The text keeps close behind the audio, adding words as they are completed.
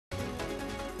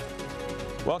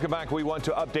Welcome back. We want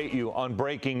to update you on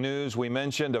breaking news. We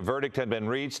mentioned a verdict had been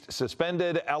reached.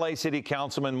 Suspended LA City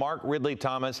Councilman Mark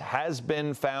Ridley-Thomas has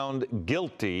been found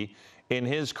guilty in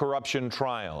his corruption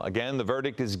trial. Again, the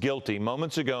verdict is guilty.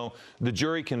 Moments ago, the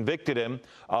jury convicted him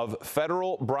of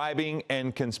federal bribing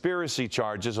and conspiracy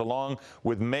charges along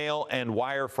with mail and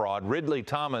wire fraud.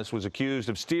 Ridley-Thomas was accused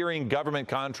of steering government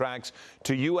contracts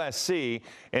to USC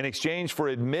in exchange for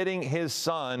admitting his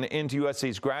son into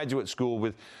USC's graduate school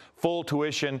with full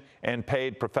tuition and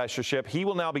paid professorship. He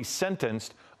will now be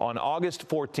sentenced on August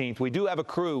 14th. We do have a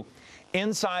crew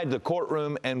inside the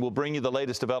courtroom, and we'll bring you the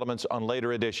latest developments on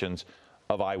later editions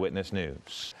of Eyewitness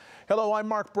News. Hello, I'm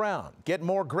Mark Brown. Get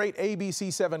more great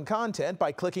ABC7 content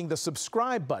by clicking the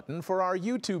subscribe button for our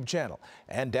YouTube channel.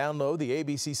 And download the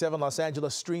ABC7 Los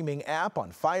Angeles streaming app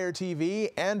on Fire TV,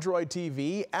 Android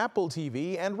TV, Apple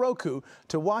TV, and Roku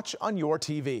to watch on your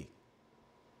TV.